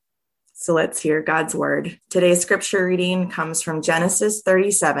So let's hear God's word. Today's scripture reading comes from Genesis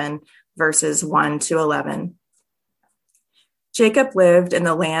 37, verses 1 to 11. Jacob lived in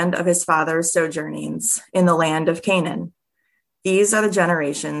the land of his father's sojournings, in the land of Canaan. These are the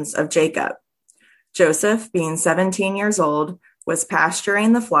generations of Jacob. Joseph, being 17 years old, was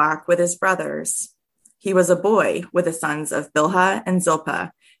pasturing the flock with his brothers. He was a boy with the sons of Bilhah and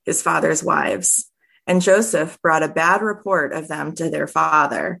Zilpah, his father's wives, and Joseph brought a bad report of them to their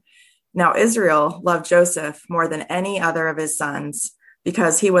father. Now Israel loved Joseph more than any other of his sons,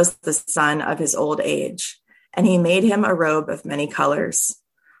 because he was the son of his old age, and he made him a robe of many colors.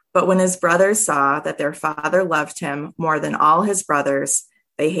 But when his brothers saw that their father loved him more than all his brothers,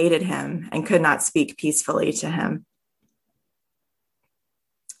 they hated him and could not speak peacefully to him.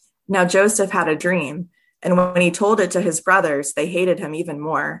 Now Joseph had a dream, and when he told it to his brothers, they hated him even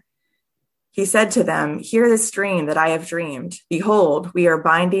more. He said to them, "Hear this dream that I have dreamed. Behold, we are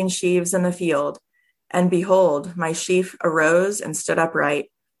binding sheaves in the field. And behold, my sheaf arose and stood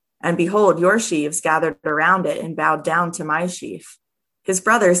upright. And behold, your sheaves gathered around it and bowed down to my sheaf." His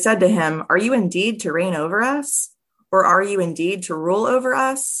brothers said to him, "Are you indeed to reign over us? Or are you indeed to rule over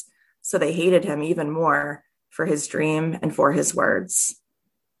us?" So they hated him even more for his dream and for his words.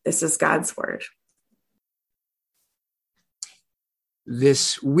 This is God's word.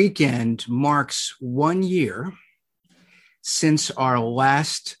 This weekend marks 1 year since our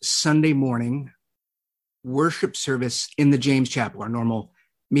last Sunday morning worship service in the James Chapel, our normal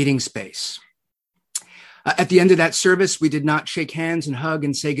meeting space. At the end of that service, we did not shake hands and hug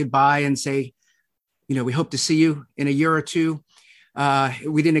and say goodbye and say, we hope to see you in a year or two.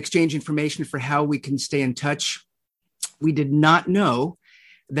 We didn't exchange information for how we can stay in touch. We did not know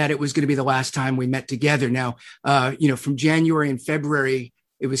that it was going to be the last time we met together. Now, from January and February,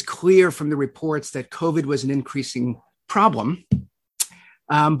 it was clear from the reports that COVID was an increasing problem.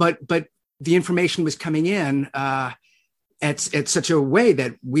 But the information was coming in at such a way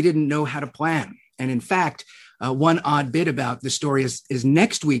that we didn't know how to plan. And in fact, one odd bit about the story is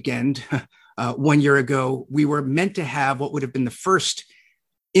next weekend, 1 year ago, we were meant to have what would have been the first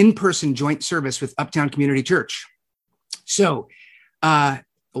in-person joint service with Uptown Community Church. So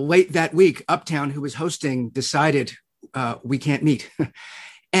late that week, Uptown, who was hosting, decided we can't meet.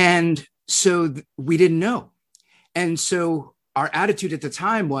 And so we didn't know. And so our attitude at the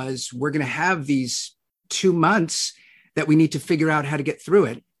time was, we're going to have these 2 months that we need to figure out how to get through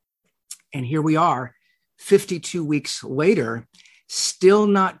it. And here we are, 52 weeks later, still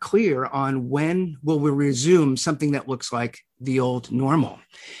not clear on when will we resume something that looks like the old normal.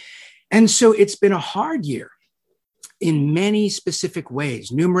 And so it's been a hard year in many specific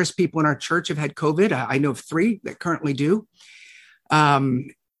ways. Numerous people in our church have had COVID. I know of 3 that currently do.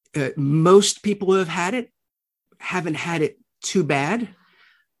 Most people who have had it haven't had it too bad,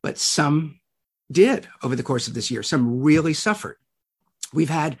 but some did over the course of this year. Some really suffered. We've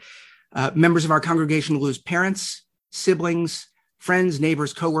had members of our congregation lose parents, siblings, friends,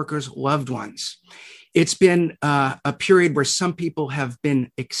 neighbors, coworkers, loved ones. It's been a period where some people have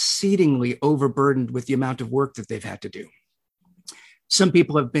been exceedingly overburdened with the amount of work that they've had to do. Some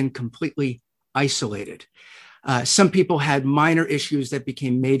people have been completely isolated. Some people had minor issues that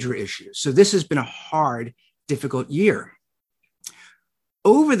became major issues. So this has been a hard, difficult year.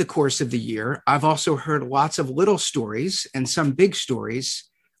 Over the course of the year, I've also heard lots of little stories and some big stories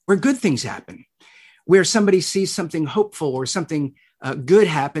where good things happen, where somebody sees something hopeful or something good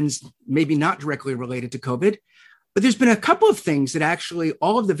happens, maybe not directly related to COVID. But there's been a couple of things that actually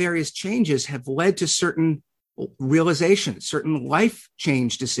all of the various changes have led to certain realizations, certain life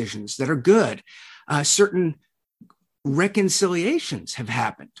change decisions that are good. Certain reconciliations have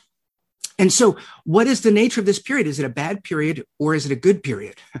happened. And so what is the nature of this period? Is it a bad period or is it a good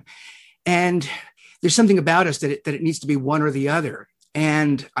period? And there's something about us that it needs to be one or the other.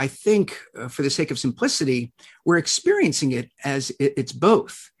 And I think for the sake of simplicity, we're experiencing it as it's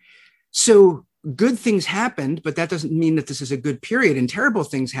both. So good things happened, but that doesn't mean that this is a good period. And terrible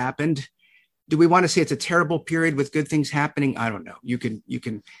things happened. Do we want to say it's a terrible period with good things happening? I don't know. You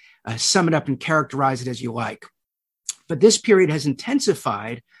can sum it up and characterize it as you like. But this period has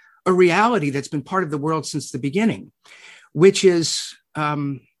intensified a reality that's been part of the world since the beginning, which is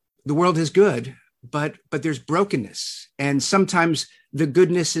the world is good, but there's brokenness. And sometimes the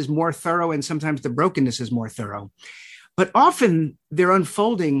goodness is more thorough and sometimes the brokenness is more thorough. But often they're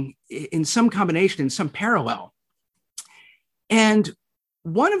unfolding in some combination, in some parallel. And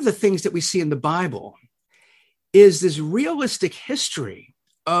one of the things that we see in the Bible is this realistic history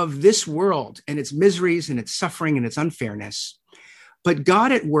of this world and its miseries and its suffering and its unfairness. But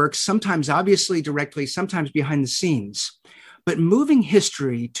God at work, sometimes obviously directly, sometimes behind the scenes, but moving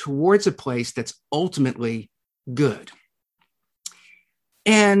history towards a place that's ultimately good.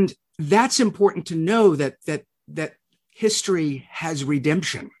 And that's important to know that history has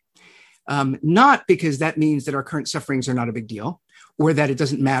redemption, not because that means that our current sufferings are not a big deal, or that it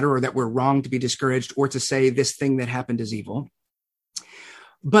doesn't matter, or that we're wrong to be discouraged, or to say this thing that happened is evil.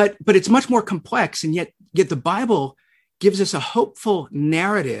 But it's much more complex, and yet the Bible gives us a hopeful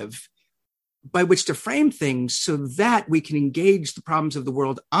narrative by which to frame things so that we can engage the problems of the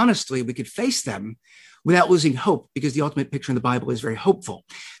world honestly. We could face them without losing hope, because the ultimate picture in the Bible is very hopeful.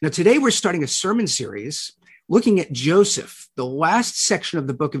 Now, today we're starting a sermon series looking at Joseph, the last section of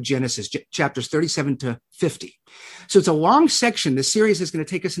the book of Genesis, chapters 37 to 50. So it's a long section. The series is going to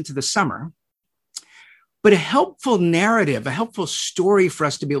take us into the summer, but a helpful narrative, a helpful story for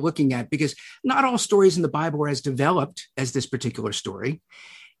us to be looking at, because not all stories in the Bible are as developed as this particular story.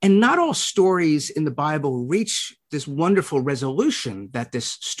 And not all stories in the Bible reach this wonderful resolution that this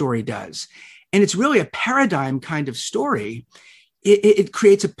story does. And it's really a paradigm kind of story. It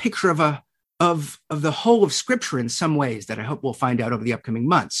creates a picture of the whole of Scripture in some ways that I hope we'll find out over the upcoming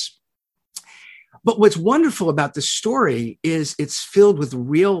months. But what's wonderful about the story is it's filled with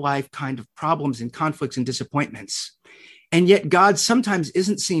real life kind of problems and conflicts and disappointments. And yet God sometimes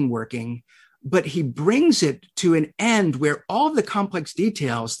isn't seen working, but he brings it to an end where all of the complex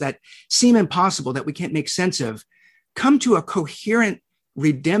details that seem impossible, that we can't make sense of, come to a coherent,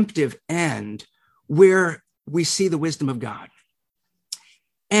 redemptive end where we see the wisdom of God.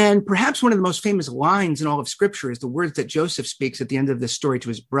 And perhaps one of the most famous lines in all of Scripture is the words that Joseph speaks at the end of this story to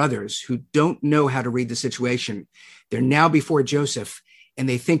his brothers who don't know how to read the situation. They're now before Joseph, and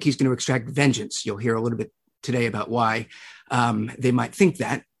they think he's going to extract vengeance. You'll hear a little bit today about why they might think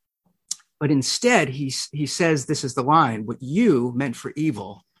that. But instead, he says, this is the line: what you meant for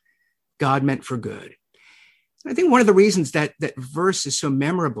evil, God meant for good. I think one of the reasons that verse is so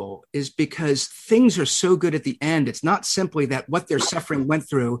memorable is because things are so good at the end. It's not simply that what their suffering went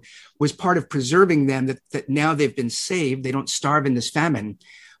through was part of preserving them, that now they've been saved, they don't starve in this famine.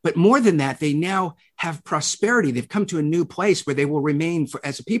 But more than that, they now have prosperity. They've come to a new place where they will remain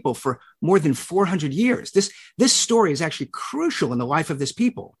as a people for more than 400 years. This story is actually crucial in the life of this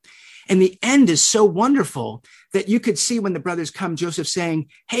people. And the end is so wonderful that you could see when the brothers come, Joseph saying,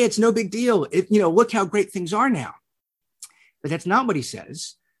 hey, it's no big deal. Look how great things are now. But that's not what he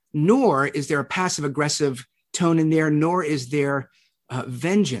says, nor is there a passive aggressive tone in there, nor is there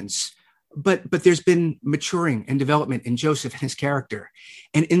vengeance. But there's been maturing and development in Joseph and his character.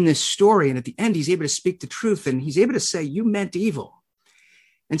 And in this story, and at the end, he's able to speak the truth, and he's able to say, you meant evil.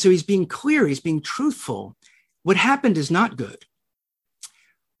 And so he's being clear, he's being truthful. What happened is not good.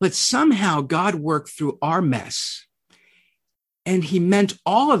 But somehow God worked through our mess, and he meant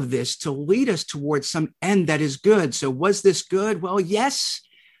all of this to lead us towards some end that is good. So was this good? Well, yes,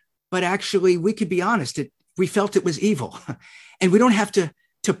 but actually we could be honest. We felt it was evil, and we don't have to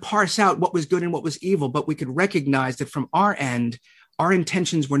parse out what was good and what was evil, but we could recognize that from our end, our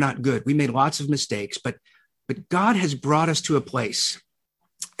intentions were not good. We made lots of mistakes, but God has brought us to a place.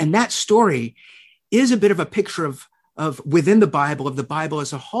 And that story is a bit of a picture of within the Bible, of the Bible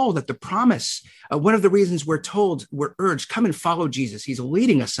as a whole, that the promise, one of the reasons we're urged, come and follow Jesus. He's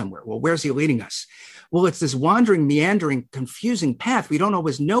leading us somewhere. Well, where's he leading us? Well, it's this wandering, meandering, confusing path. We don't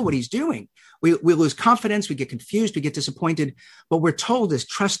always know what he's doing. We lose confidence, we get confused, we get disappointed, but we're told is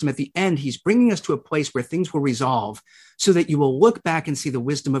trust him. At the end, he's bringing us to a place where things will resolve so that you will look back and see the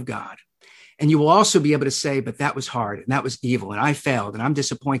wisdom of God. And you will also be able to say, but that was hard, and that was evil, and I failed, and I'm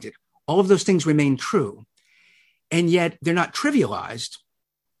disappointed. All of those things remain true. And yet they're not trivialized,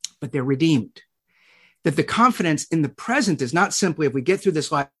 but they're redeemed. That the confidence in the present is not simply if we get through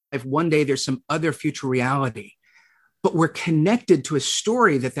this life, one day there's some other future reality, but we're connected to a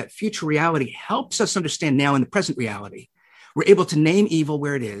story that future reality helps us understand now in the present reality. We're able to name evil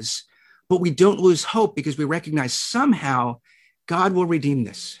where it is, but we don't lose hope because we recognize somehow God will redeem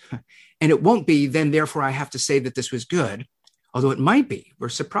this. And it won't be then, therefore, I have to say that this was good, although it might be. We're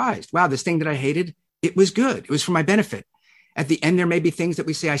surprised. Wow, this thing that I hated, it was good. It was for my benefit. At the end, there may be things that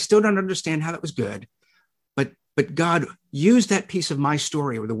we say, I still don't understand how that was good, but God used that piece of my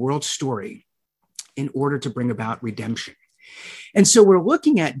story or the world's story in order to bring about redemption. And so we're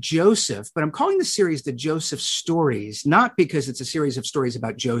looking at Joseph, but I'm calling the series the Joseph Stories, not because it's a series of stories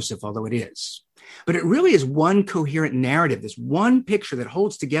about Joseph, although it is, but it really is one coherent narrative, this one picture that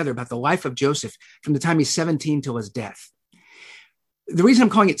holds together about the life of Joseph from the time he's 17 till his death. The reason I'm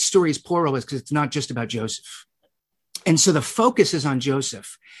calling it stories plural is because it's not just about Joseph. And so the focus is on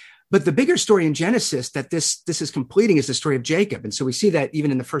Joseph. But the bigger story in Genesis that this is completing is the story of Jacob. And so we see that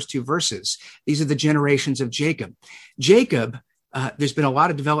even in the first two verses. These are the generations of Jacob. Jacob, there's been a lot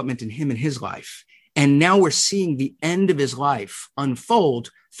of development in him and his life. And now we're seeing the end of his life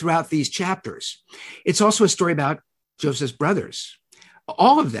unfold throughout these chapters. It's also a story about Joseph's brothers.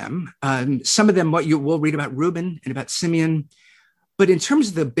 All of them, some of them, what you will read about Reuben and about Simeon. But in terms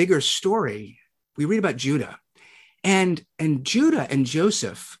of the bigger story, we read about Judah. And Judah and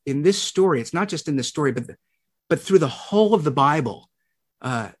Joseph in this story, it's not just in this story, but through the whole of the Bible,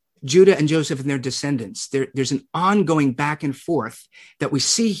 Judah and Joseph and their descendants, there's an ongoing back and forth that we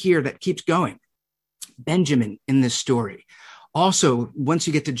see here that keeps going. Benjamin in this story. Also, once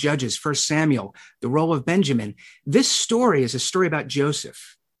you get to Judges, 1 Samuel, the role of Benjamin, this story is a story about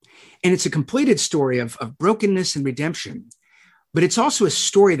Joseph. And it's a completed story of brokenness and redemption. But it's also a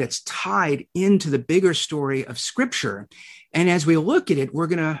story that's tied into the bigger story of Scripture. And as we look at it, we're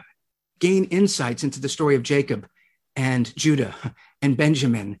going to gain insights into the story of Jacob and Judah and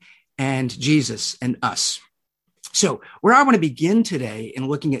Benjamin and Jesus and us. So where I want to begin today in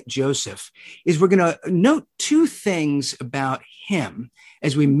looking at Joseph is we're going to note two things about him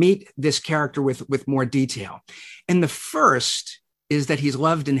as we meet this character with more detail. And the first is that he's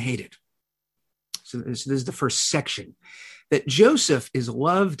loved and hated. So this is the first section. That Joseph is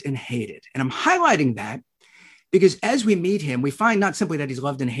loved and hated. And I'm highlighting that because as we meet him, we find not simply that he's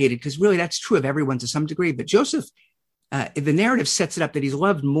loved and hated, because really that's true of everyone to some degree, but Joseph, the narrative sets it up that he's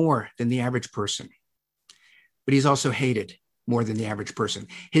loved more than the average person, but he's also hated more than the average person.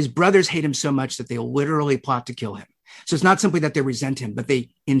 His brothers hate him so much that they literally plot to kill him. So it's not simply that they resent him, but they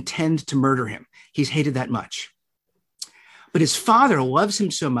intend to murder him. He's hated that much. But his father loves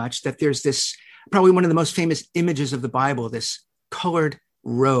him so much that there's this probably one of the most famous images of the Bible, this colored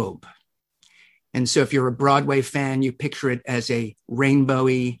robe. And so if you're a Broadway fan, you picture it as a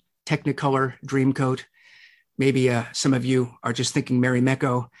rainbowy Technicolor dream coat. Maybe some of you are just thinking Mary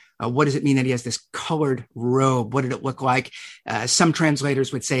Mecco. What does it mean that he has this colored robe? What did it look like? Some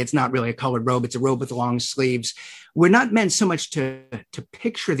translators would say it's not really a colored robe. It's a robe with long sleeves. We're not meant so much to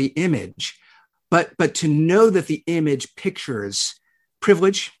picture the image, but to know that the image pictures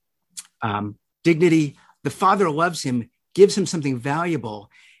privilege, dignity. The father loves him, gives him something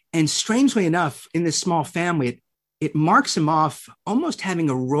valuable. And strangely enough, in this small family, it marks him off almost having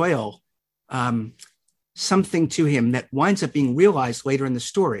a royal something to him that winds up being realized later in the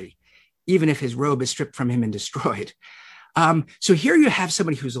story, even if his robe is stripped from him and destroyed. So here you have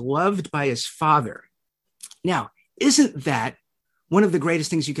somebody who's loved by his father. Now, isn't that one of the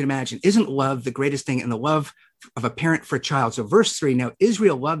greatest things you can imagine? Isn't love the greatest thing in the love of a parent for a child? So verse 3, now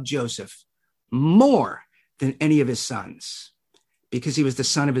Israel loved Joseph more than any of his sons because he was the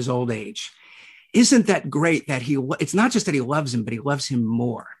son of his old age. Isn't that great that it's not just that he loves him, but he loves him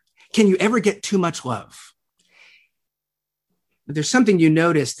more. Can you ever get too much love? But there's something you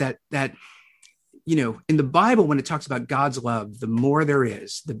notice that, in the Bible, when it talks about God's love, the more there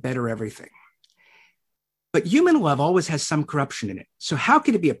is, the better everything. But human love always has some corruption in it. So how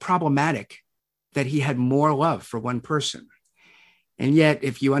could it be problematic that he had more love for one person? And yet,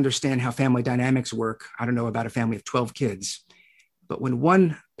 if you understand how family dynamics work, I don't know about a family of 12 kids, but when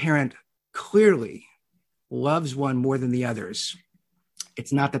one parent clearly loves one more than the others,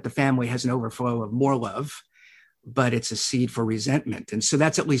 it's not that the family has an overflow of more love, but it's a seed for resentment. And so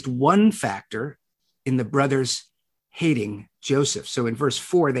that's at least one factor in the brothers hating Joseph. So in verse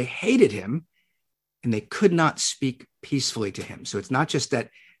 4, they hated him and they could not speak peacefully to him. So it's not just that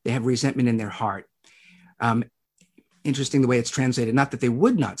they have resentment in their heart. Interesting the way it's translated, not that they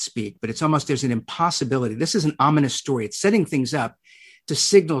would not speak, but it's almost there's an impossibility. This is an ominous story. It's setting things up to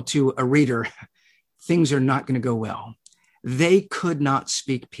signal to a reader, things are not going to go well. They could not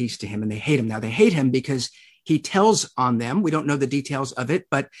speak peace to him and they hate him. Now they hate him because he tells on them. We don't know the details of it,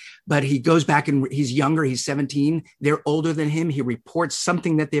 but he goes back and he's younger. He's 17. They're older than him. He reports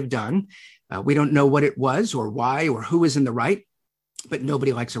something that they've done. We don't know what it was or why or who is in the right, but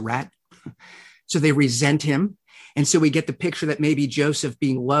nobody likes a rat. So they resent him. And so we get the picture that maybe Joseph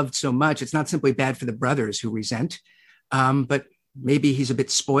being loved so much, it's not simply bad for the brothers who resent, but maybe he's a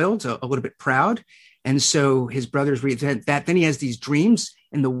bit spoiled, a little bit proud. And so his brothers resent that. Then he has these dreams,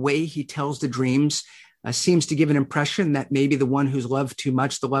 and the way he tells the dreams seems to give an impression that maybe the one who's loved too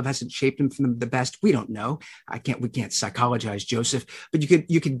much, the love hasn't shaped him from the best. We don't know. We can't psychologize Joseph, but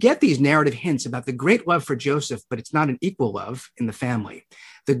you could get these narrative hints about the great love for Joseph, but it's not an equal love in the family,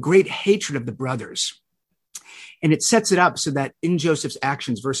 the great hatred of the brothers. And it sets it up so that in Joseph's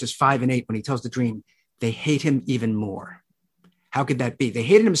actions, verses 5 and 8, when he tells the dream, they hate him even more. How could that be? They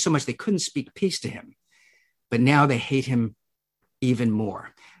hated him so much they couldn't speak peace to him, but now they hate him even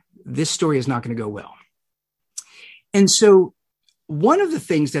more. this story is not going to go well. And so one of the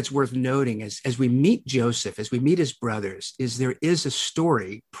things that's worth noting is as we meet Joseph, as we meet his brothers, is there is a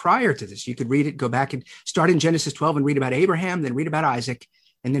story prior to this. You could read it, go back and start in Genesis 12 and read about Abraham, then read about Isaac,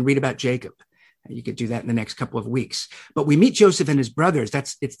 and then read about Jacob. You could do that in the next couple of weeks. But we meet Joseph and his brothers.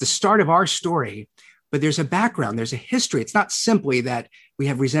 It's the start of our story, but there's a background, there's a history. It's not simply that we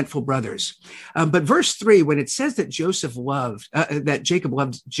have resentful brothers. But verse 3, when it says that that Jacob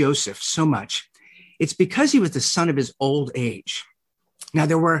loved Joseph so much, it's because he was the son of his old age. Now,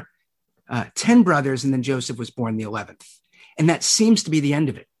 there were 10 brothers, and then Joseph was born the 11th. And that seems to be the end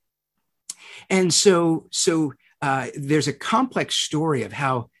of it. And so there's a complex story of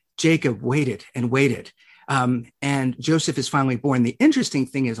how Jacob waited and waited. And Joseph is finally born. The interesting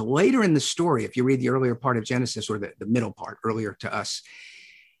thing is later in the story, if you read the earlier part of Genesis, or the middle part earlier to us,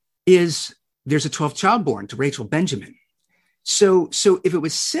 is there's a 12th child born to Rachel, Benjamin. So if it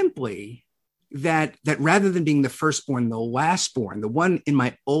was simply that rather than being the firstborn, the lastborn, the one in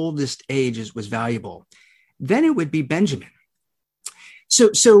my oldest age was valuable, then it would be Benjamin.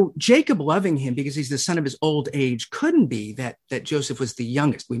 So Jacob loving him because he's the son of his old age couldn't be that Joseph was the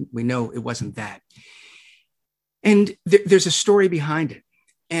youngest. We know it wasn't that. And there's a story behind it.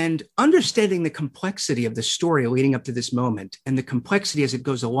 And understanding the complexity of the story leading up to this moment and the complexity as it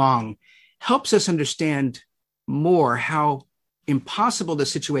goes along helps us understand more how impossible the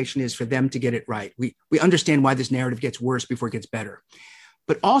situation is for them to get it right. We understand why this narrative gets worse before it gets better,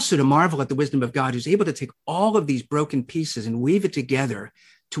 but also to marvel at the wisdom of God, who's able to take all of these broken pieces and weave it together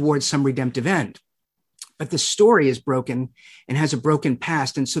towards some redemptive end. But the story is broken and has a broken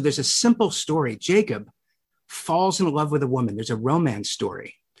past. And so there's a simple story. Jacob falls in love with a woman. There's a romance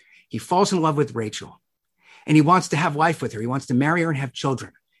story. He falls in love with Rachel, and he wants to have life with her. He wants to marry her and have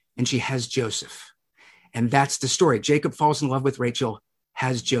children. And she has Joseph. And that's the story. Jacob falls in love with Rachel,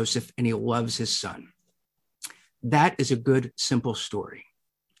 has Joseph, and he loves his son. That is a good, simple story.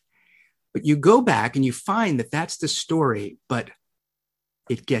 But you go back and you find that that's the story, but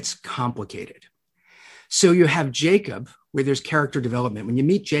it gets complicated. So you have Jacob, where there's character development. When you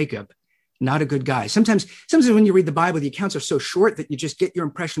meet Jacob, not a good guy. Sometimes when you read the Bible, the accounts are so short that you just get your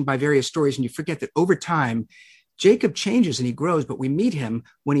impression by various stories, and you forget that over time, Jacob changes and he grows, but we meet him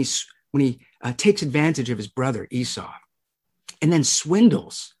when he takes advantage of his brother Esau, and then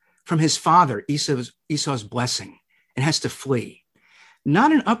swindles from his father Esau's blessing and has to flee.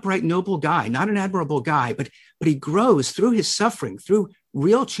 Not an upright, noble guy, not an admirable guy, but he grows through his suffering, through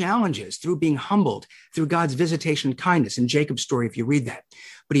real challenges, through being humbled, through God's visitation and kindness. In Jacob's story, if you read that,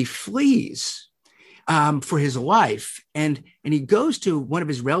 but he flees for his life, and he goes to one of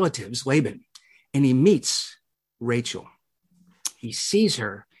his relatives, Laban, and he meets Rachel. He sees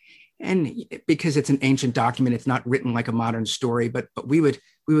her. And because it's an ancient document, it's not written like a modern story, but we would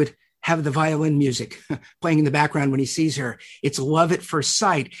have the violin music playing in the background when he sees her. It's love at first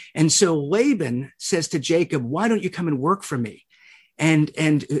sight. And so Laban says to Jacob, why don't you come and work for me and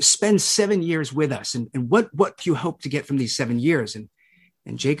spend 7 years with us? And what do you hope to get from these 7 years? And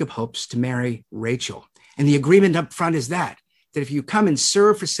Jacob hopes to marry Rachel. And the agreement up front is that if you come and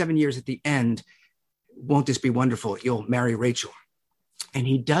serve for 7 years at the end, won't this be wonderful? You'll marry Rachel. And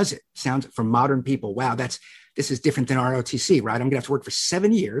he does it. Sounds from modern people, wow, this is different than ROTC, right? I'm going to have to work for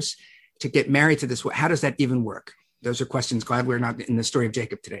 7 years to get married to this. How does that even work? Those are questions. Glad we're not in the story of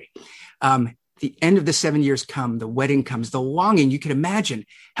Jacob today. The end of the 7 years come, the wedding comes, the longing. You can imagine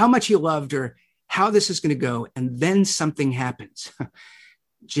how much he loved her, how this is going to go. And then something happens.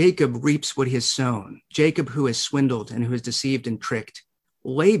 Jacob reaps what he has sown. Jacob, who has swindled and who has deceived and tricked.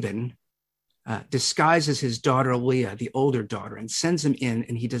 Laban disguises his daughter Leah, the older daughter, and sends him in,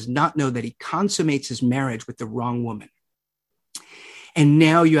 and he does not know that he consummates his marriage with the wrong woman. And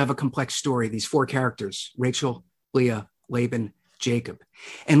now you have a complex story, these four characters, Rachel, Leah, Laban, Jacob.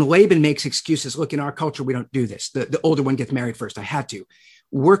 And Laban makes excuses. Look, in our culture, we don't do this. The older one gets married first. I had to.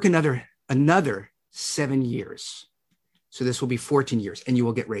 Work another 7 years. So this will be 14 years, and you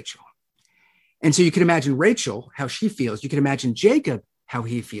will get Rachel. And so you can imagine Rachel, how she feels. You can imagine Jacob, how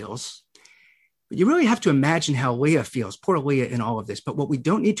he feels. But you really have to imagine how Leah feels, poor Leah, in all of this. But what we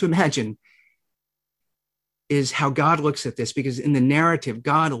don't need to imagine is how God looks at this, because in the narrative,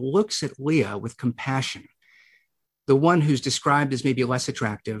 God looks at Leah with compassion. The one who's described as maybe less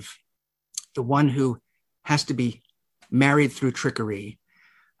attractive, the one who has to be married through trickery,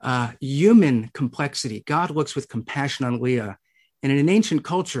 human complexity. God looks with compassion on Leah. And in an ancient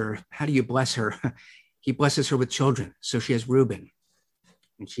culture, how do you bless her? He blesses her with children. So she has Reuben,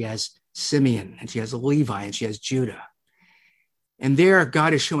 and she has Simeon, and she has Levi, and she has Judah. And there,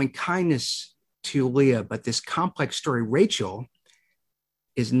 God is showing kindness to Leah, but this complex story, Rachel,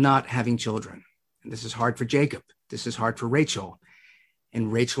 is not having children. And this is hard for Jacob. This is hard for Rachel.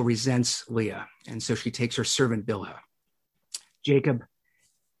 And Rachel resents Leah. And so she takes her servant Bilhah. Jacob,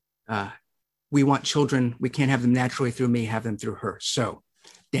 we want children. We can't have them naturally through me, have them through her. So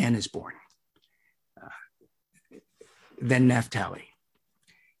Dan is born. Then Naphtali.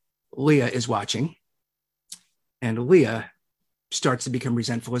 Leah is watching. And Leah starts to become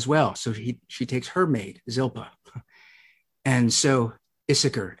resentful as well. So she takes her maid, Zilpah. And so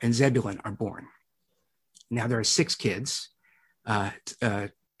Issachar and Zebulun are born. Now there are 6 kids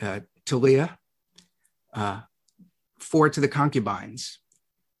to Leah, 4 to the concubines.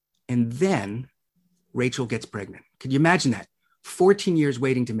 And then Rachel gets pregnant. Could you imagine that? 14 years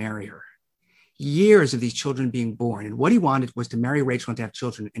waiting to marry her. Years of these children being born. And what he wanted was to marry Rachel and to have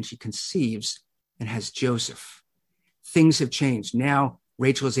children. And she conceives and has Joseph. Things have changed. Now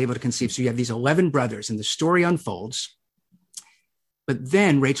Rachel is able to conceive. So you have these 11 brothers and the story unfolds. But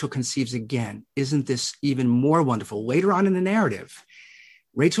then Rachel conceives again. Isn't this even more wonderful? Later on in the narrative,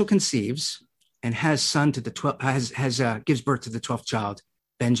 Rachel conceives and has gives birth to the 12th child,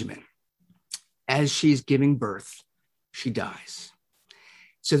 Benjamin. As she's giving birth, she dies.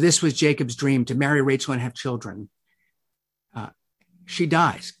 So this was Jacob's dream, to marry Rachel and have children. She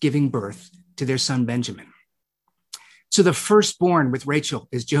dies, giving birth to their son, Benjamin. So the firstborn with Rachel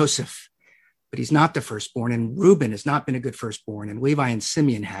is Joseph, but he's not the firstborn. And Reuben has not been a good firstborn, and Levi and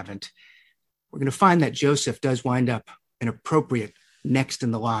Simeon haven't. We're going to find that Joseph does wind up an appropriate next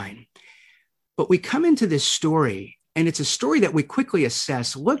in the line. But we come into this story, and it's a story that we quickly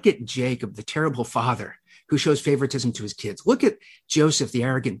assess. Look at Jacob, the terrible father who shows favoritism to his kids. Look at Joseph, the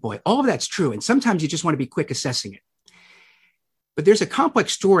arrogant boy. All of that's true. And sometimes you just want to be quick assessing it. But there's a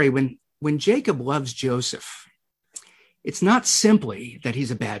complex story when Jacob loves Joseph. It's not simply that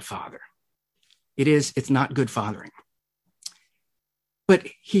he's a bad father. It's not good fathering. But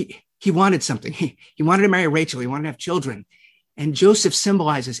he wanted something. He wanted to marry Rachel. He wanted to have children. And Joseph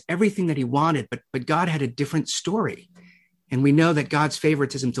symbolizes everything that he wanted, but God had a different story. And we know that God's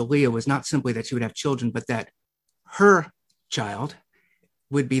favoritism to Leah was not simply that she would have children, but that her child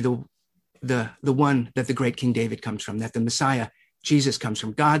would be the one that the great King David comes from, that the Messiah, Jesus, comes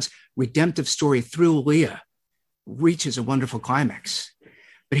from. God's redemptive story through Leah reaches a wonderful climax.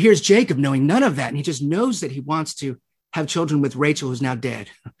 But here's Jacob knowing none of that, and he just knows that he wants to have children with Rachel, who's now dead.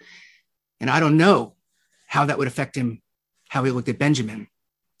 And I don't know how that would affect him, how he looked at Benjamin,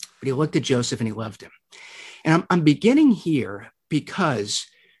 but he looked at Joseph and he loved him. And I'm beginning here because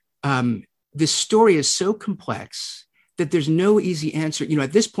this story is so complex that there's no easy answer. You know,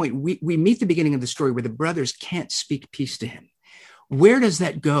 at this point, we meet the beginning of the story where the brothers can't speak peace to him. Where does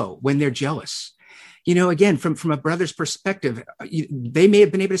that go when they're jealous? You know, again, from a brother's perspective, they may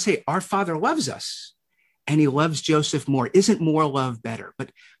have been able to say, our father loves us and he loves Joseph more. Isn't more love better?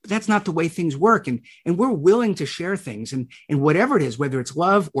 But that's not the way things work. And we're willing to share things and whatever it is, whether it's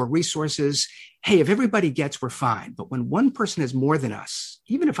love or resources. Hey, if everybody gets, we're fine. But when one person has more than us,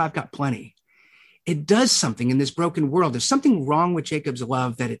 even if I've got plenty, it does something in this broken world. There's something wrong with Jacob's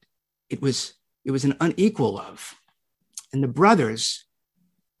love, that it was an unequal love. And the brothers,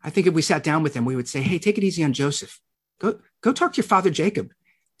 I think if we sat down with them, we would say, hey, take it easy on Joseph. Go talk to your father, Jacob.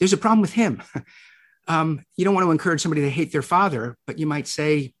 There's a problem with him. You don't want to encourage somebody to hate their father, but you might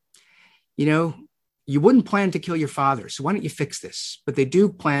say, you know, you wouldn't plan to kill your father, so why don't you fix this? But they do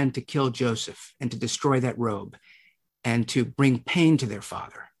plan to kill Joseph and to destroy that robe and to bring pain to their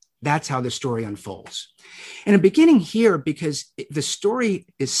father. That's how the story unfolds. And I'm beginning here because the story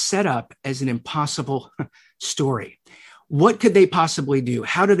is set up as an impossible story. What could they possibly do?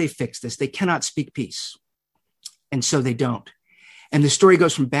 How do they fix this? They cannot speak peace. And so they don't. And the story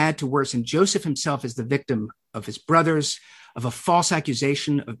goes from bad to worse. And Joseph himself is the victim of his brothers, of a false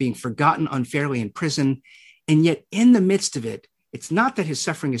accusation, of being forgotten unfairly in prison. And yet in the midst of it, it's not that his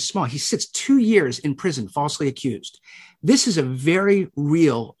suffering is small. He sits 2 years in prison, falsely accused. This is a very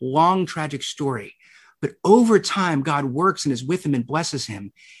real, long, tragic story. But over time, God works and is with him and blesses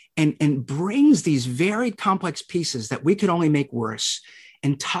him and brings these very complex pieces that we could only make worse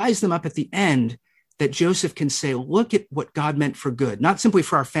and ties them up at the end, that Joseph can say, look at what God meant for good, not simply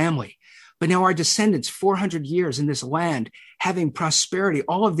for our family, but now our descendants, 400 years in this land, having prosperity.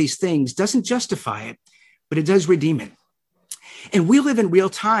 All of these things doesn't justify it, but it does redeem it. And we live in real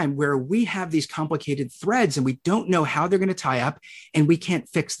time where we have these complicated threads and we don't know how they're going to tie up and we can't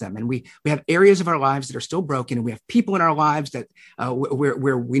fix them. And we have areas of our lives that are still broken, and we have people in our lives that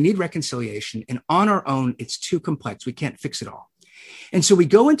where we need reconciliation. And on our own, it's too complex. We can't fix it all. And so we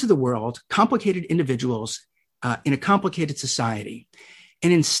go into the world, complicated individuals in a complicated society.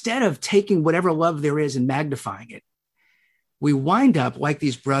 And instead of taking whatever love there is and magnifying it, we wind up like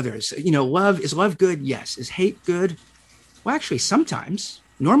these brothers. Is love good? Yes. Is hate good? Well, actually, sometimes.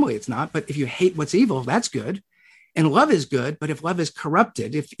 Normally it's not, but if you hate what's evil, that's good. And love is good, but if love is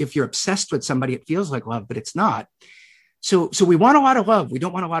corrupted, if you're obsessed with somebody, it feels like love, but it's not. So we want a lot of love. We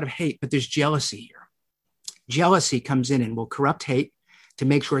don't want a lot of hate, but there's jealousy here. Jealousy comes in and will corrupt hate to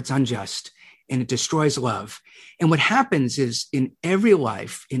make sure it's unjust, and it destroys love. And what happens is in every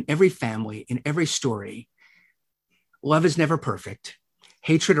life, in every family, in every story, love is never perfect.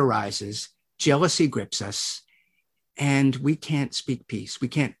 Hatred arises, jealousy grips us, and we can't speak peace. We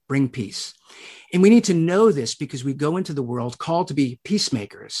can't bring peace. And we need to know this because we go into the world called to be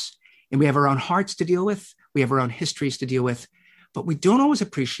peacemakers, and we have our own hearts to deal with. We have our own histories to deal with, but we don't always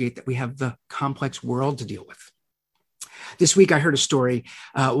appreciate that we have the complex world to deal with. This week, I heard a story.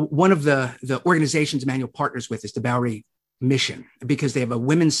 One of the organizations Emmanuel partners with is the Bowery Mission, because they have a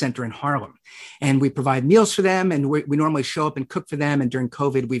women's center in Harlem, and we provide meals for them, and we normally show up and cook for them. And during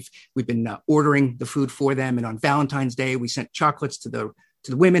COVID, we've been ordering the food for them. And on Valentine's Day, we sent chocolates to the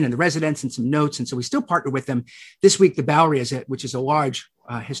women and the residents and some notes. And so we still partner with them. This week, the Bowery, which is a large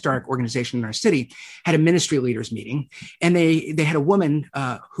historic organization in our city, had a ministry leaders meeting. And they had a woman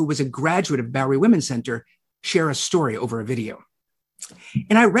who was a graduate of Bowery Women's Center share a story over a video.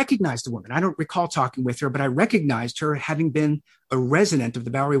 And I recognized the woman. I don't recall talking with her, but I recognized her having been a resident of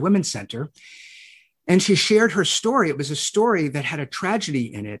the Bowery Women's Center. And she shared her story. It was a story that had a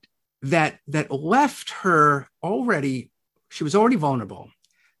tragedy in it that left her she was already vulnerable.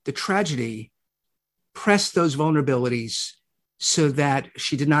 The tragedy pressed those vulnerabilities so that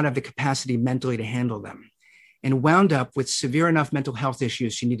she did not have the capacity mentally to handle them, and wound up with severe enough mental health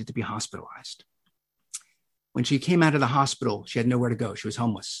issues she needed to be hospitalized. When she came out of the hospital, she had nowhere to go. She was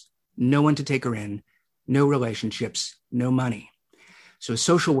homeless, no one to take her in, no relationships, no money. So a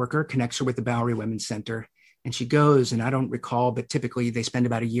social worker connects her with the Bowery Women's Center, and she goes, and I don't recall, but typically they spend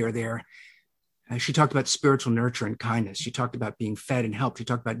about a year there. She talked about spiritual nurture and kindness. She talked about being fed and helped. She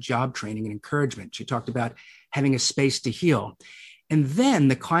talked about job training and encouragement. She talked about having a space to heal. And then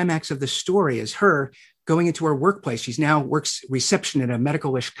the climax of the story is her going into her workplace. She's now works reception at a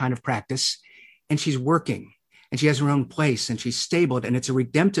medical-ish kind of practice, and she's working, and she has her own place, and she's stable. And it's a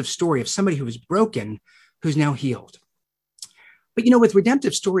redemptive story of somebody who was broken, who's now healed. But, with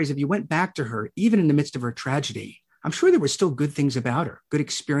redemptive stories, if you went back to her, even in the midst of her tragedy, I'm sure there were still good things about her, good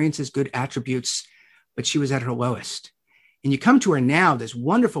experiences, good attributes, but she was at her lowest. And you come to her now, this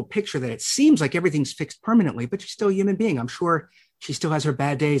wonderful picture that it seems like everything's fixed permanently, but she's still a human being. I'm sure she still has her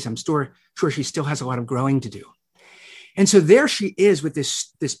bad days. I'm sure she still has a lot of growing to do. And so there she is with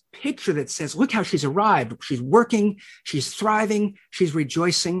this picture that says, look how she's arrived. She's working, she's thriving, she's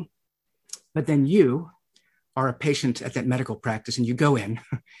rejoicing. But then you are a patient at that medical practice, and you go in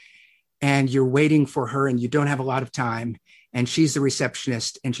and you're waiting for her, and you don't have a lot of time. And she's the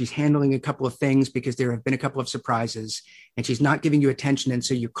receptionist, and she's handling a couple of things because there have been a couple of surprises, and she's not giving you attention. And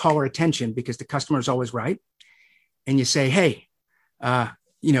so you call her attention because the customer is always right. And you say, hey, I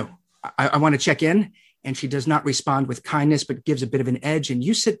want to check in. And she does not respond with kindness, but gives a bit of an edge. And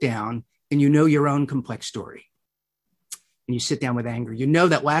you sit down, and you know your own complex story. And you sit down with anger. You know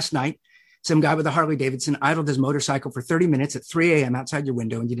that last night, some guy with a Harley Davidson idled his motorcycle for 30 minutes at 3 a.m. outside your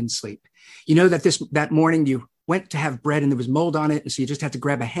window, and you didn't sleep. You know that that morning you went to have bread and there was mold on it. And so you just had to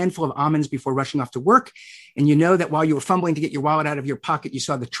grab a handful of almonds before rushing off to work. And you know that while you were fumbling to get your wallet out of your pocket, you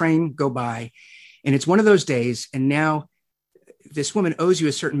saw the train go by. And it's one of those days. And now this woman owes you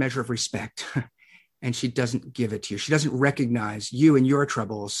a certain measure of respect, and she doesn't give it to you. She doesn't recognize you and your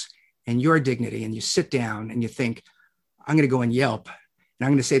troubles and your dignity. And you sit down and you think, I'm going to go on Yelp, and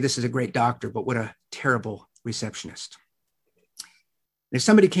I'm going to say this is a great doctor, but what a terrible receptionist. If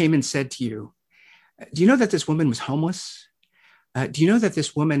somebody came and said to you, do you know that this woman was homeless? Do you know that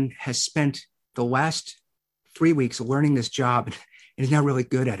this woman has spent the last 3 weeks learning this job and is now really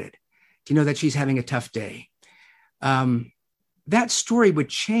good at it? Do you know that she's having a tough day? That story would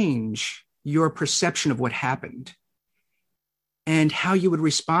change your perception of what happened and how you would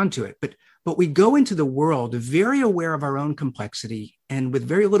respond to it. But we go into the world very aware of our own complexity and with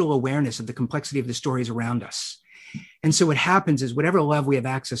very little awareness of the complexity of the stories around us. And so what happens is whatever love we have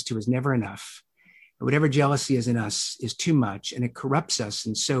access to is never enough. Whatever jealousy is in us is too much, and it corrupts us.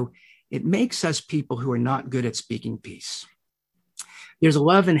 And so it makes us people who are not good at speaking peace. There's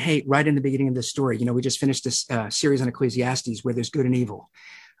love and hate right in the beginning of the story. We just finished this series on Ecclesiastes where there's good and evil.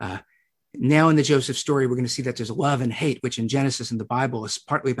 Now in the Joseph story, we're going to see that there's love and hate, which in Genesis in the Bible is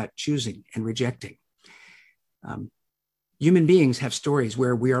partly about choosing and rejecting. Human beings have stories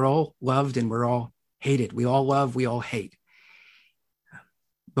where we are all loved and we're all hated. We all love, we all hate.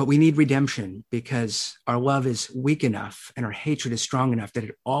 But we need redemption because our love is weak enough and our hatred is strong enough that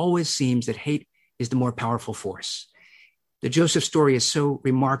it always seems that hate is the more powerful force. The Joseph story is so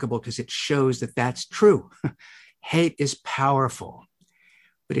remarkable because it shows that that's true. Hate is powerful,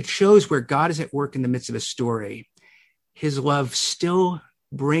 but it shows where God is at work in the midst of a story. His love still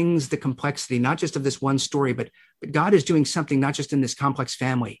brings the complexity, not just of this one story, but God is doing something not just in this complex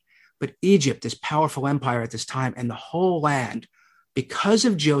family, but Egypt, this powerful empire at this time, and the whole land, because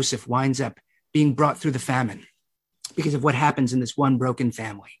of Joseph, winds up being brought through the famine because of what happens in this one broken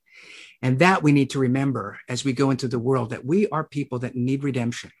family. And that we need to remember as we go into the world, that we are people that need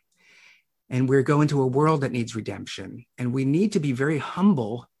redemption. And we're going to a world that needs redemption. And we need to be very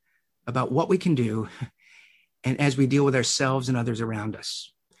humble about what we can do and as we deal with ourselves and others around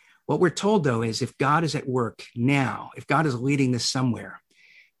us. What we're told, though, is if God is at work now, if God is leading this somewhere,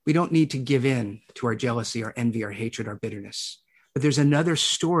 we don't need to give in to our jealousy, our envy, our hatred, our bitterness. But there's another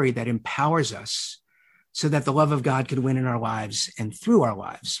story that empowers us so that the love of God could win in our lives and through our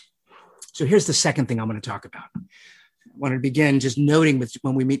lives. So here's the second thing I want to talk about. I want to begin just noting with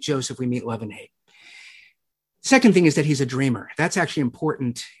when we meet Joseph, we meet love and hate. Second thing is that he's a dreamer. That's actually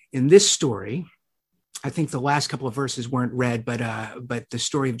important in this story. I think the last couple of verses weren't read, but the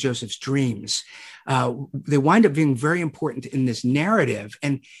story of Joseph's dreams, they wind up being very important in this narrative.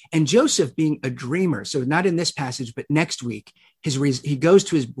 And Joseph being a dreamer, so not in this passage, but next week, he goes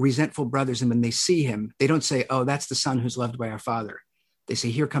to his resentful brothers, and when they see him, they don't say, "Oh, that's the son who's loved by our father." They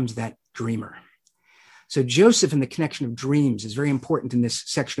say, "Here comes that dreamer." So Joseph and the connection of dreams is very important in this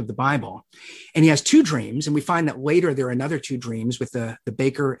section of the Bible. And he has two dreams. And we find that later there are another two dreams with the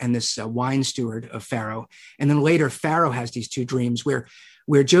baker and this wine steward of Pharaoh. And then later Pharaoh has these two dreams where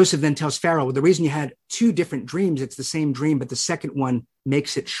Joseph then tells Pharaoh, well, the reason you had two different dreams, it's the same dream, but the second one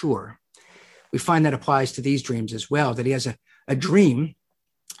makes it sure. We find that applies to these dreams as well, that he has a dream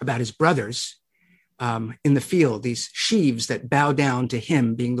about his brothers in the field, these sheaves that bow down to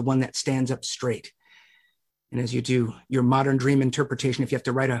him being the one that stands up straight. And as you do your modern dream interpretation, if you have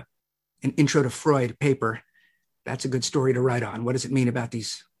to write an intro to Freud paper, that's a good story to write on. What does it mean about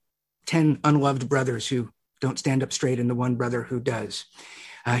these 10 unloved brothers who don't stand up straight and the one brother who does?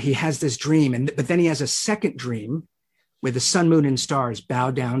 He has this dream, but then he has a second dream where the sun, moon, and stars bow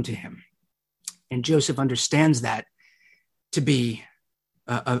down to him. And Joseph understands that to be,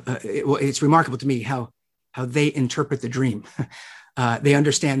 it's remarkable to me how they interpret the dream. They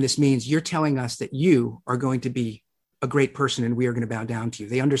understand this means you're telling us that you are going to be a great person and we are going to bow down to you.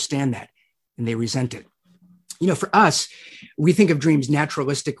 They understand that and they resent it. You know, for us, we think of dreams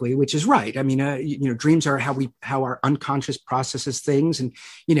naturalistically, which is right. I mean, dreams are how our unconscious processes things. And,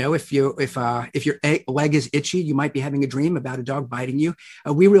 if your leg is itchy, you might be having a dream about a dog biting you.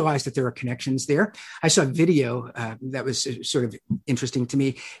 We realize that there are connections there. I saw a video that was sort of interesting to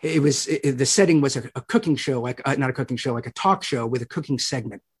me. The setting was a cooking show, not a cooking show, like a talk show with a cooking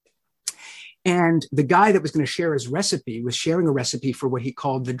segment. And the guy that was going to share his recipe was sharing a recipe for what he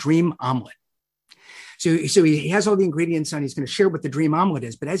called the dream omelet. So he has all the ingredients and he's going to share what the dream omelet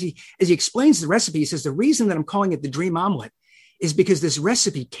is. But as he explains the recipe, he says, the reason that I'm calling it the dream omelet is because this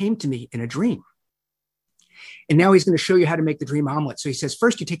recipe came to me in a dream. And now he's going to show you how to make the dream omelet. So he says,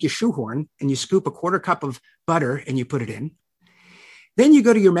 first you take your shoehorn and you scoop a quarter cup of butter and you put it in. Then you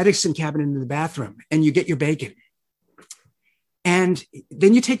go to your medicine cabinet in the bathroom and you get your bacon. And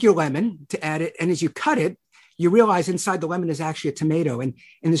then you take your lemon to add it. And as you cut it, you realize inside the lemon is actually a tomato. And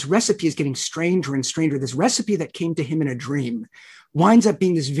this recipe is getting stranger and stranger. This recipe that came to him in a dream winds up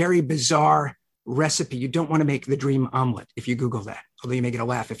being this very bizarre recipe. You don't want to make the dream omelet if you Google that, although you may get a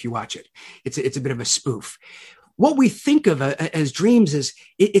laugh if you watch it. It's a bit of a spoof. What we think of as dreams is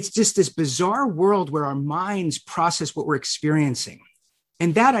it's just this bizarre world where our minds process what we're experiencing.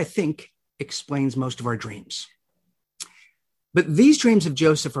 And that, I think, explains most of our dreams. But these dreams of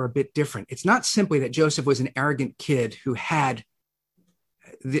Joseph are a bit different. It's not simply that Joseph was an arrogant kid who had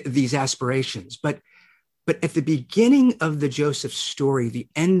these aspirations, but at the beginning of the Joseph story, the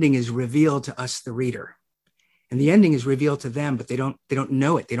ending is revealed to us, the reader. And the ending is revealed to them, but they don't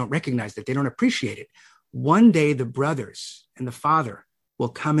know it. They don't recognize it. They don't appreciate it. One day, the brothers and the father will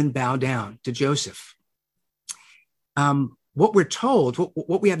come and bow down to Joseph. What we're told,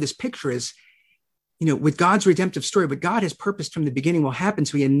 what we have this picture is, with God's redemptive story, what God has purposed from the beginning will happen.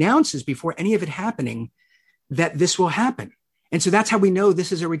 So he announces before any of it happening that this will happen. And so that's how we know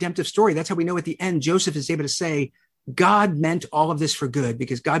this is a redemptive story. That's how we know at the end, Joseph is able to say, God meant all of this for good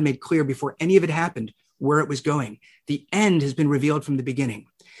because God made clear before any of it happened where it was going. The end has been revealed from the beginning.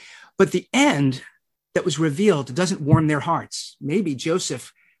 But the end that was revealed doesn't warm their hearts. Maybe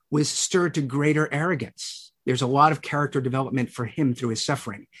Joseph was stirred to greater arrogance. There's a lot of character development for him through his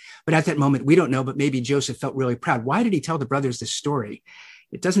suffering. But at that moment, we don't know, but maybe Joseph felt really proud. Why did he tell the brothers this story?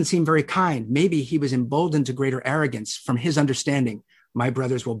 It doesn't seem very kind. Maybe he was emboldened to greater arrogance from his understanding. My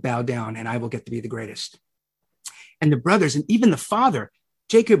brothers will bow down and I will get to be the greatest. And the brothers, and even the father,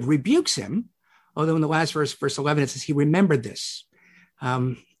 Jacob, rebukes him. Although in the last verse 11, it says he remembered this.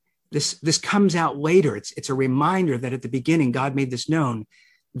 This comes out later. It's a reminder that at the beginning, God made this known.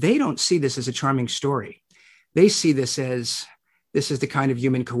 They don't see this as a charming story. They see this as, this is the kind of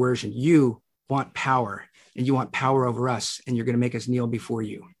human coercion. You want power, and you want power over us, and you're going to make us kneel before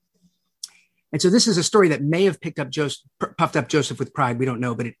you. And so this is a story that may have puffed up Joseph with pride. We don't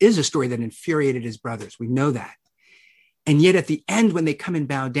know, but it is a story that infuriated his brothers. We know that. And yet at the end, when they come and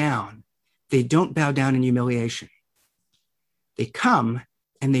bow down, they don't bow down in humiliation. They come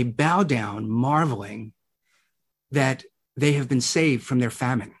and they bow down, marveling that they have been saved from their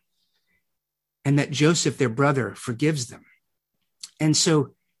famine and that Joseph, their brother, forgives them. And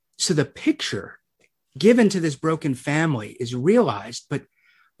so the picture given to this broken family is realized, but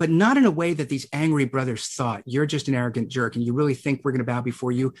not in a way that these angry brothers thought, you're just an arrogant jerk and you really think we're going to bow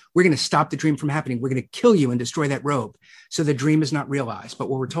before you. We're going to stop the dream from happening. We're going to kill you and destroy that robe. So the dream is not realized. But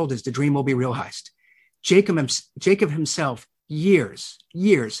what we're told is the dream will be realized. Jacob himself, years,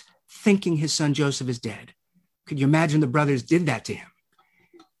 thinking his son Joseph is dead. Could you imagine the brothers did that to him?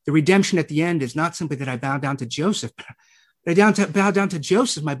 The redemption at the end is not simply that I bow down to Joseph, but I bow down to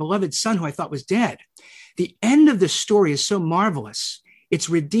Joseph, my beloved son, who I thought was dead. The end of this story is so marvelous. It's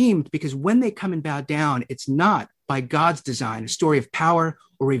redeemed because when they come and bow down, it's not by God's design, a story of power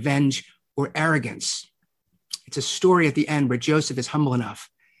or revenge or arrogance. It's a story at the end where Joseph is humble enough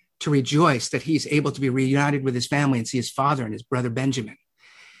to rejoice that he's able to be reunited with his family and see his father and his brother Benjamin,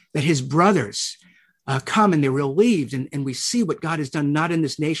 that his brothers come and they're relieved. And we see what God has done, not in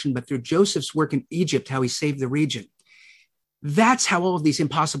this nation, but through Joseph's work in Egypt, how he saved the region. That's how all of these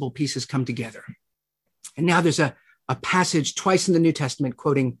impossible pieces come together. And now there's a passage twice in the New Testament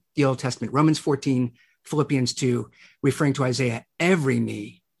quoting the Old Testament, Romans 14, Philippians 2, referring to Isaiah, every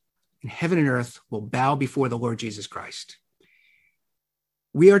knee in heaven and earth will bow before the Lord Jesus Christ.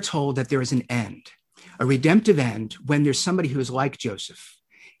 We are told that there is an end, a redemptive end, when there's somebody who is like Joseph.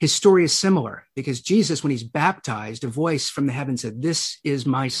 His story is similar because Jesus, when he's baptized, a voice from the heavens said, "This is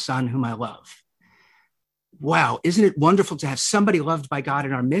my son whom I love." Wow, isn't it wonderful to have somebody loved by God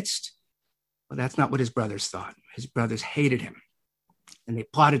in our midst? Well, that's not what his brothers thought. His brothers hated him and they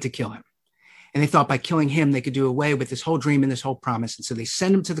plotted to kill him. And they thought by killing him, they could do away with this whole dream and this whole promise. And so they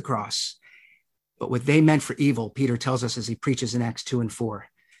send him to the cross. But what they meant for evil, Peter tells us as he preaches in Acts 2 and 4,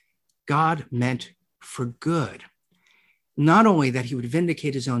 God meant for good. Not only that he would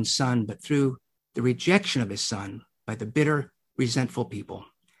vindicate his own son, but through the rejection of his son by the bitter, resentful people,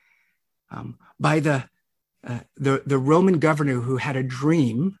 by the Roman governor who had a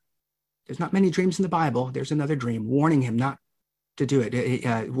dream. There's not many dreams in the Bible. There's another dream warning him not to do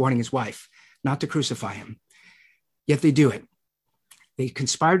it, warning his wife not to crucify him. Yet they do it. They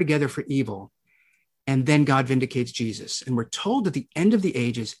conspire together for evil. And then God vindicates Jesus. And we're told at the end of the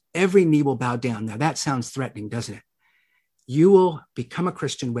ages, every knee will bow down. Now that sounds threatening, doesn't it? You will become a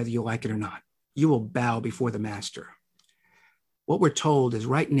Christian whether you like it or not. You will bow before the master. What we're told is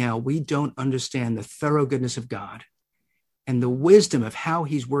right now, we don't understand the thorough goodness of God and the wisdom of how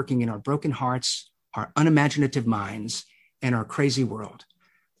he's working in our broken hearts, our unimaginative minds, and our crazy world.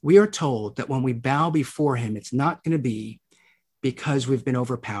 We are told that when we bow before him, it's not going to be because we've been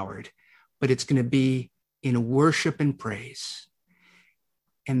overpowered, but it's going to be in worship and praise.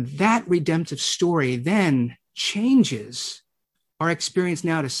 And that redemptive story then changes our experience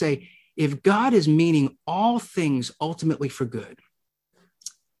now to say, if God is meaning all things ultimately for good,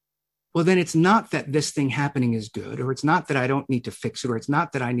 well, then it's not that this thing happening is good, or it's not that I don't need to fix it, or it's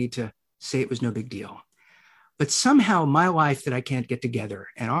not that I need to say it was no big deal. But somehow my life that I can't get together,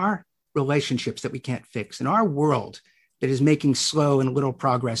 and our relationships that we can't fix, and our world that is making slow and little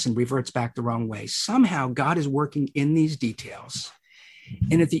progress and reverts back the wrong way, somehow God is working in these details.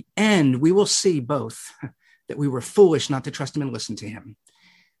 And at the end, we will see both that we were foolish not to trust him and listen to him,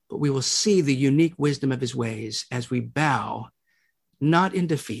 but we will see the unique wisdom of his ways as we bow, not in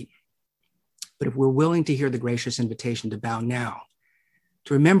defeat, but if we're willing to hear the gracious invitation to bow now,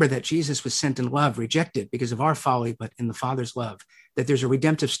 to remember that Jesus was sent in love, rejected because of our folly, but in the Father's love, that there's a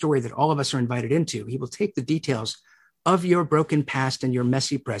redemptive story that all of us are invited into. He will take the details of your broken past and your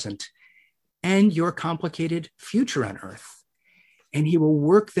messy present and your complicated future on earth, and he will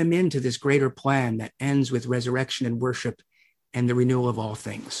work them into this greater plan that ends with resurrection and worship and the renewal of all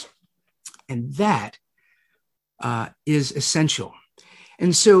things. And that is essential.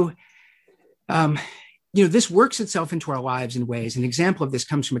 And so this works itself into our lives in ways. An example of this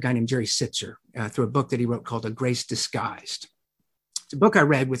comes from a guy named Jerry Sitzer through a book that he wrote called A Grace Disguised. It's a book I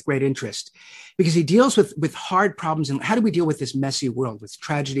read with great interest because he deals with hard problems and how do we deal with this messy world, with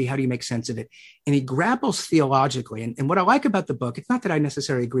tragedy? How do you make sense of it? And he grapples theologically. And what I like about the book, it's not that I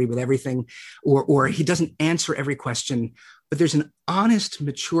necessarily agree with everything or he doesn't answer every question, but there's an honest,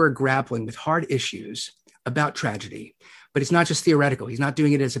 mature grappling with hard issues about tragedy. But it's not just theoretical. He's not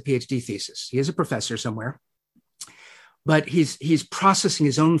doing it as a PhD thesis. He is a professor somewhere, but he's processing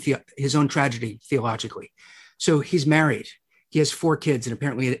his own tragedy theologically. So he's married. He has 4 kids, and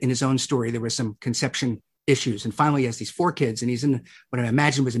apparently in his own story, there were some conception issues. And finally, he has these 4 kids, and he's in what I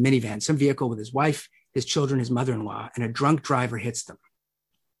imagine was a minivan, some vehicle with his wife, his children, his mother-in-law, and a drunk driver hits them.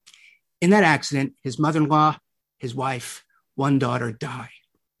 In that accident, his mother-in-law, his wife, 1 daughter die.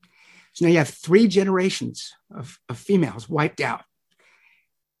 So now you have 3 generations of females wiped out.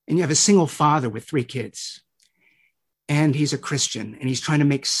 And you have a single father with 3 kids. And he's a Christian, and he's trying to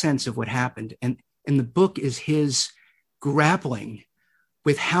make sense of what happened. And the book is his grappling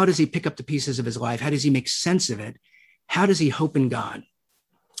with how does he pick up the pieces of his life? How does he make sense of it? How does he hope in God?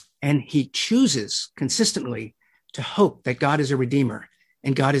 And he chooses consistently to hope that God is a redeemer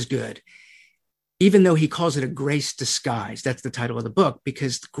and God is good, even though he calls it a grace disguised. That's the title of the book,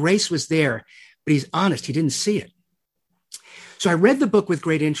 because grace was there, but he's honest, he didn't see it. So I read the book with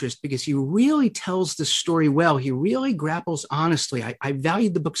great interest because he really tells the story well. He really grapples honestly. I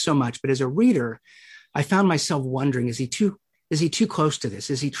valued the book so much, but as a reader, I found myself wondering, is he too close to this?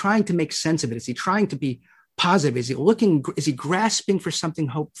 Is he trying to make sense of it? Is he trying to be positive? Is he grasping for something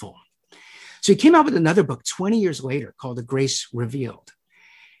hopeful? So he came out with another book 20 years later called A Grace Revealed.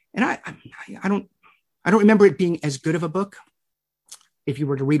 And I don't remember it being as good of a book. If you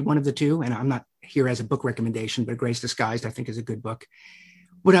were to read one of the two, and I'm not here as a book recommendation, but Grace Disguised, I think, is a good book.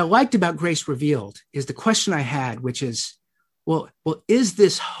 What I liked about Grace Revealed is the question I had, which is, well, is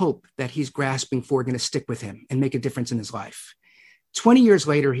this hope that he's grasping for going to stick with him and make a difference in his life? 20 years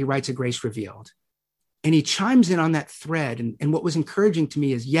later, he writes A Grace Revealed, and he chimes in on that thread. And what was encouraging to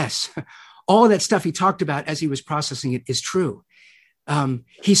me is, yes, all of that stuff he talked about as he was processing it is true.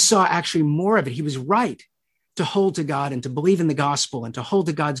 He saw actually more of it. He was right to hold to God and to believe in the gospel and to hold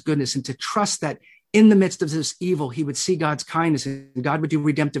to God's goodness and to trust that in the midst of this evil, he would see God's kindness and God would do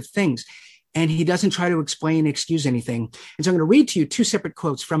redemptive things. And he doesn't try to explain, excuse anything. And so I'm going to read to you 2 separate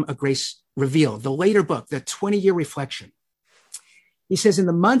quotes from A Grace Revealed, the later book, the 20-year reflection. He says, in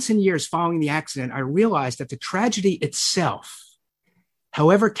the months and years following the accident, I realized that the tragedy itself,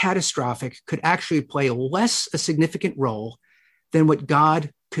 however catastrophic, could actually play less a significant role than what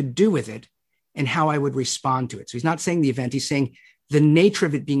God could do with it and how I would respond to it. So he's not saying the event, he's saying the nature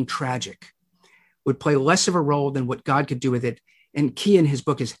of it being tragic would play less of a role than what God could do with it. And key in his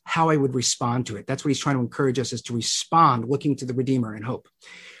book is how I would respond to it. That's what he's trying to encourage us, is to respond, looking to the Redeemer in hope.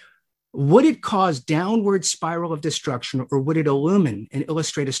 Would it cause downward spiral of destruction, or would it illumine and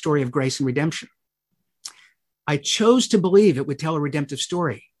illustrate a story of grace and redemption? I chose to believe it would tell a redemptive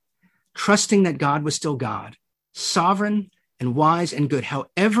story, trusting that God was still God, sovereign and wise and good.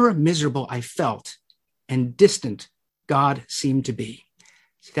 However miserable I felt and distant God seemed to be.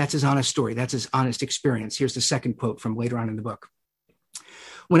 That's his honest story. That's his honest experience. Here's the second quote from later on in the book.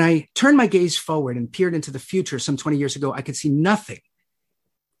 When I turned my gaze forward and peered into the future some 20 years ago, I could see nothing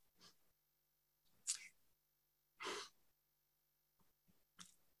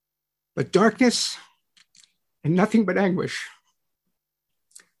but darkness and nothing but anguish.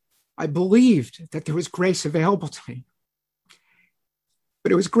 I believed that there was grace available to me,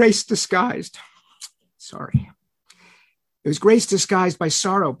 but it was grace disguised. It was grace disguised by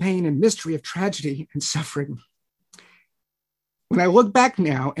sorrow, pain, and mystery of tragedy and suffering. When I look back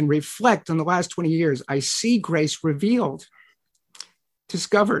now and reflect on the last 20 years, I see grace revealed,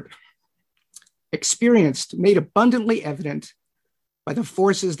 discovered, experienced, made abundantly evident by the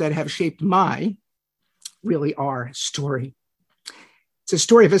forces that have shaped our story. It's a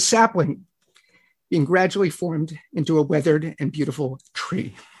story of a sapling being gradually formed into a weathered and beautiful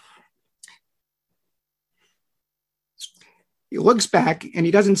tree. He looks back and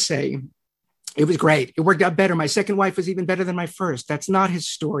he doesn't say, it was great, it worked out better, my second wife was even better than my first. That's not his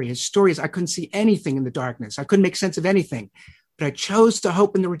story. His story is, I couldn't see anything in the darkness. I couldn't make sense of anything, but I chose to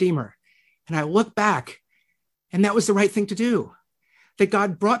hope in the Redeemer. And I look back, and that was the right thing to do. That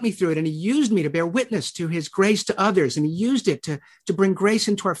God brought me through it, and he used me to bear witness to his grace to others, and he used it to bring grace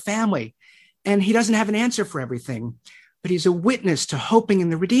into our family. And he doesn't have an answer for everything, but he's a witness to hoping in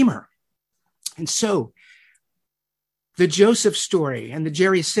the Redeemer. And so the Joseph story and the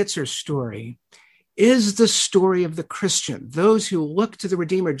Jerry Sitzer story is the story of the Christian, those who look to the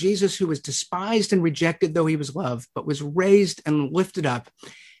Redeemer, Jesus, who was despised and rejected, though he was loved, but was raised and lifted up.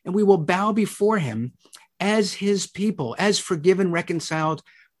 And we will bow before him as his people, as forgiven, reconciled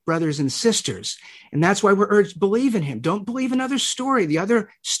brothers and sisters. And that's why we're urged, believe in him. Don't believe another story. The other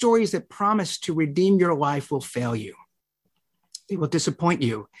stories that promise to redeem your life will fail you. They will disappoint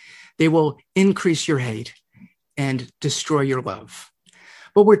you. They will increase your hate and destroy your love.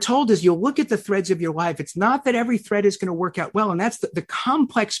 What we're told is you'll look at the threads of your life. It's not that every thread is going to work out well. And that's the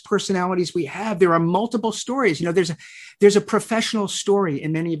complex personalities we have. There are multiple stories. There's a professional story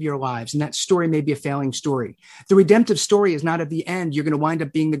in many of your lives, and that story may be a failing story. The redemptive story is not at the end. You're going to wind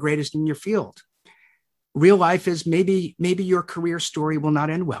up being the greatest in your field. Real life is maybe your career story will not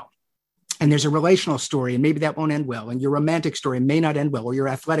end well. And there's a relational story, and maybe that won't end well. And your romantic story may not end well, or your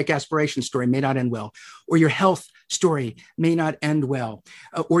athletic aspiration story may not end well, or your health story may not end well,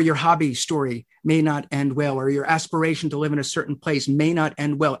 or your hobby story may not end well, or your aspiration to live in a certain place may not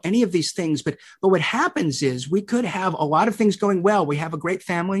end well. Any of these things. But what happens is we could have a lot of things going well. We have a great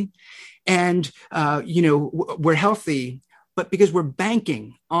family, and we're healthy, but because we're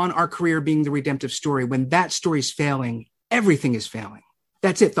banking on our career being the redemptive story, when that story is failing, everything is failing.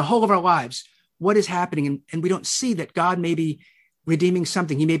 That's it. The whole of our lives, what is happening? And we don't see that God may be redeeming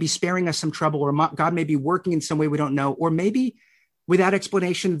something. He may be sparing us some trouble, or God may be working in some way we don't know, or maybe without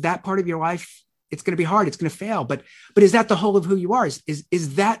explanation, that part of your life, it's going to be hard. It's going to fail. But is that the whole of who you are?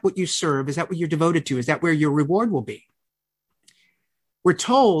 Is that what you serve? Is that what you're devoted to? Is that where your reward will be? We're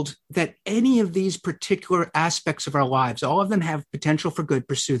told that any of these particular aspects of our lives, all of them have potential for good,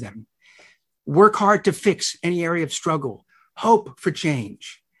 pursue them. Work hard to fix any area of struggle. Hope for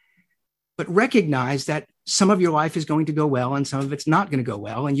change, but recognize that some of your life is going to go well and some of it's not going to go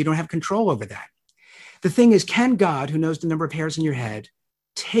well, and you don't have control over that. The thing is, can God, who knows the number of hairs in your head,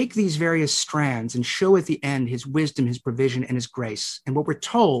 take these various strands and show at the end his wisdom, his provision, and his grace? And what we're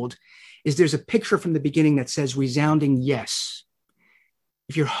told is there's a picture from the beginning that says resounding yes.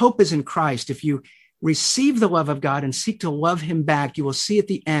 If your hope is in Christ, if you receive the love of God and seek to love him back, you will see at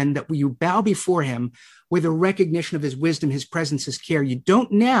the end that when you bow before him with a recognition of his wisdom, his presence, his care, you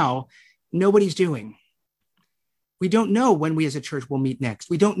don't now know what he's doing. We don't know when we as a church will meet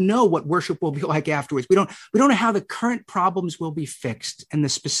next. We don't know what worship will be like afterwards. We don't know how the current problems will be fixed and the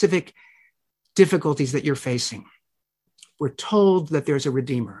specific difficulties that you're facing. We're told that there's a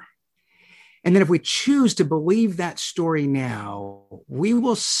Redeemer. And then if we choose to believe that story now, we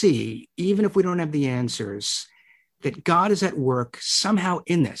will see, even if we don't have the answers, that God is at work somehow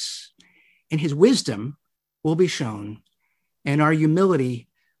in this, and his wisdom will be shown, and our humility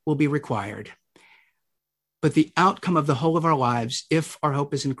will be required. But the outcome of the whole of our lives, if our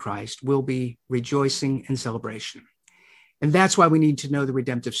hope is in Christ, will be rejoicing and celebration. And that's why we need to know the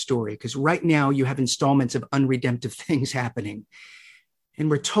redemptive story, because right now you have installments of unredemptive things happening. And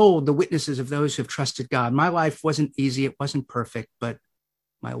we're told, the witnesses of those who have trusted God, my life wasn't easy, it wasn't perfect, but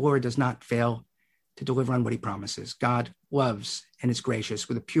my Lord does not fail to deliver on what he promises. God loves and is gracious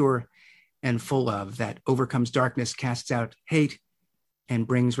with a pure and full love that overcomes darkness, casts out hate, and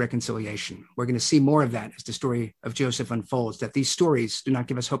brings reconciliation. We're going to see more of that as the story of Joseph unfolds, that these stories do not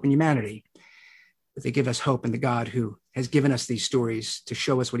give us hope in humanity, but they give us hope in the God who has given us these stories to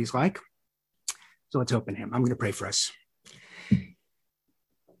show us what he's like. So let's hope in him. I'm going to pray for us.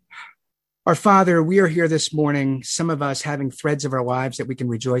 Our Father, we are here this morning, some of us having threads of our lives that we can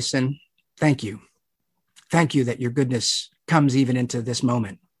rejoice in. Thank you. Thank you that your goodness comes even into this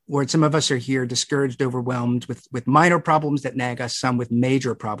moment. Lord, some of us are here discouraged, overwhelmed with minor problems that nag us, some with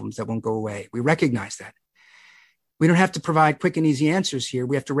major problems that won't go away. We recognize that. We don't have to provide quick and easy answers here.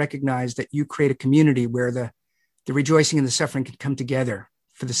 We have to recognize that you create a community where the rejoicing and the suffering can come together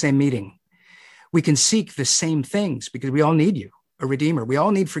for the same meeting. We can seek the same things because we all need you. A Redeemer. We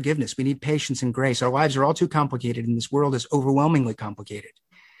all need forgiveness. We need patience and grace. Our lives are all too complicated, and this world is overwhelmingly complicated.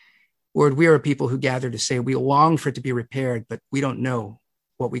 Lord, we are a people who gather to say we long for it to be repaired, but we don't know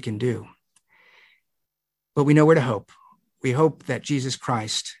what we can do. But we know where to hope. We hope that Jesus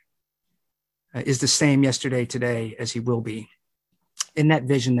Christ is the same yesterday, today, as he will be. In that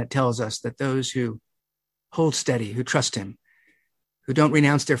vision that tells us that those who hold steady, who trust him, who don't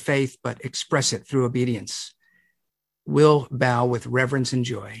renounce their faith, but express it through obedience, will bow with reverence and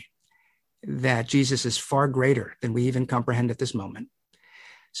joy that Jesus is far greater than we even comprehend at this moment.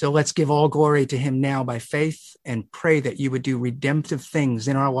 So let's give all glory to him now by faith and pray that you would do redemptive things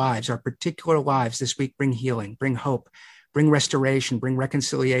in our lives, our particular lives this week. Bring healing, bring hope, bring restoration, bring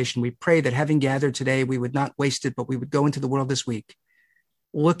reconciliation. We pray that having gathered today, we would not waste it, but we would go into the world this week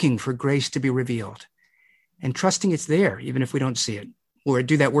looking for grace to be revealed and trusting it's there, even if we don't see it. Lord,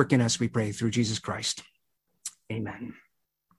 do that work in us, we pray, through Jesus Christ. Amen.